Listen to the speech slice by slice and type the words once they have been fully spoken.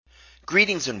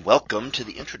Greetings and welcome to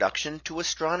the introduction to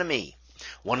astronomy.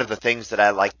 One of the things that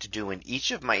I like to do in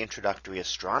each of my introductory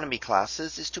astronomy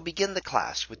classes is to begin the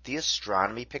class with the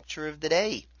astronomy picture of the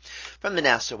day from the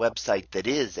NASA website, that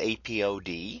is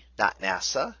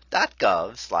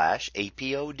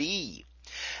apod.nasa.gov/apod.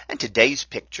 And today's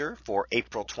picture for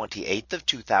April 28th of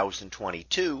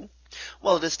 2022.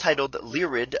 Well, it is titled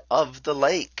Lyrid of the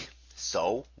lake.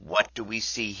 So what do we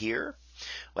see here?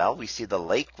 Well, we see the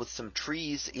lake with some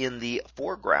trees in the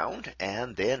foreground,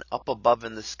 and then up above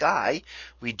in the sky,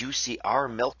 we do see our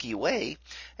Milky Way,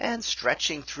 and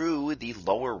stretching through the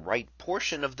lower right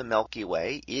portion of the Milky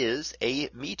Way is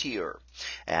a meteor.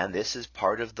 And this is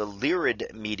part of the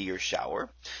Lyrid meteor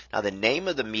shower. Now, the name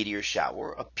of the meteor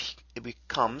shower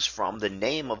comes from the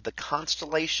name of the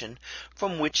constellation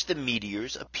from which the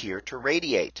meteors appear to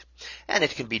radiate. And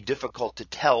it can be difficult to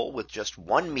tell with just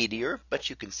one meteor, but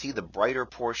you can see the brighter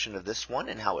portion of this one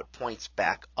and how it points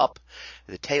back up.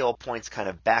 The tail points kind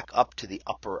of back up to the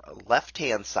upper left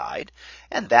hand side,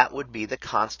 and that would be the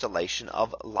constellation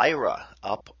of Lyra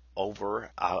up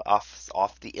over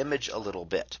off the image a little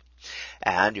bit.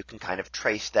 And you can kind of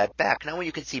trace that back. Now, when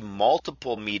you can see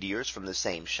multiple meteors from the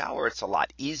same shower, it's a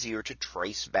lot easier to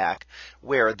trace back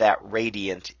where that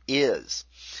radiant is.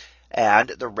 And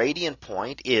the radiant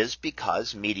point is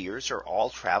because meteors are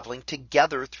all traveling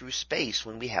together through space.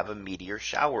 When we have a meteor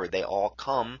shower, they all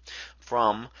come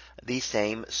from the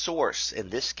same source. In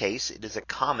this case, it is a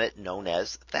comet known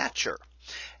as Thatcher.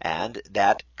 And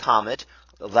that comet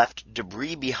left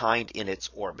debris behind in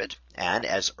its orbit. And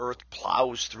as Earth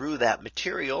plows through that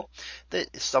material,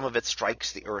 some of it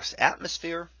strikes the Earth's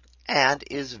atmosphere and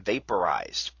is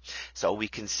vaporized. So we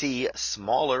can see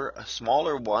smaller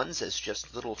ones as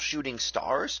just little shooting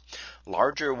stars.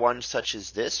 Larger ones such as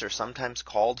this are sometimes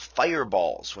called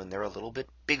fireballs when they're a little bit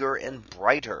bigger and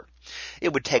brighter.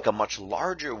 It would take a much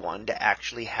larger one to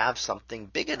actually have something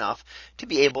big enough to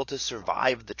be able to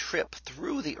survive the trip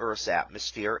through the Earth's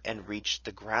atmosphere and reach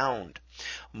the ground.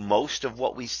 Most of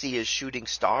what we see as shooting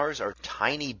stars are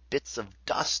tiny bits of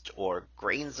dust or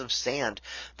grains of sand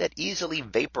that easily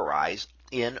vaporize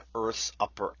in Earth's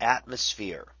upper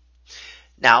atmosphere.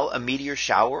 Now, a meteor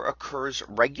shower occurs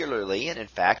regularly, and in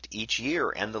fact each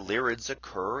year, and the Lyrids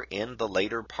occur in the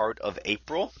later part of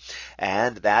April,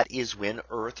 and that is when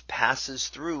Earth passes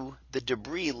through the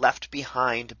debris left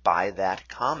behind by that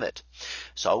comet.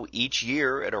 So each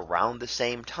year at around the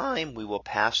same time, we will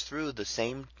pass through the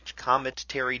same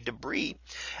cometary debris,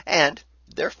 and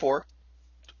therefore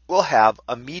we'll have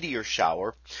a meteor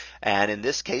shower. And in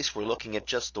this case, we're looking at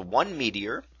just the one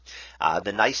meteor.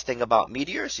 The nice thing about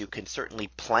meteors, you can certainly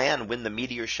plan when the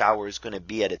meteor shower is going to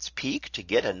be at its peak to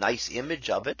get a nice image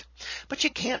of it. But you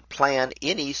can't plan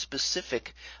any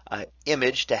specific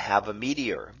image to have a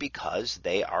meteor because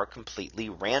they are completely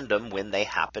random when they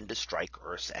happen to strike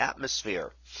Earth's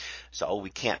atmosphere. So we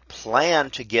can't plan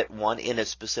to get one in a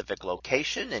specific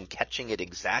location, and catching it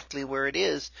exactly where it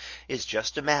is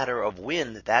just a matter of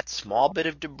when that small bit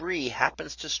of debris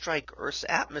happens to strike Earth's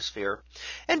atmosphere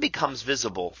and becomes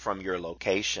visible from your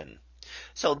location.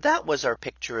 So that was our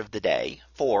picture of the day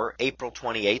for April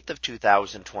 28th of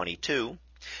 2022.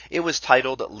 It was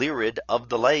titled Lyrid of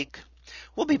the Lake.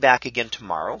 We'll be back again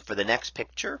tomorrow for the next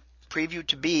picture, previewed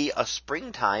to be a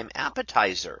springtime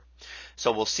appetizer.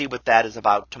 So we'll see what that is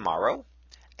about tomorrow.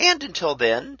 And until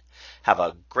then, have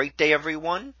a great day,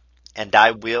 everyone, and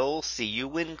I will see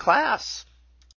you in class.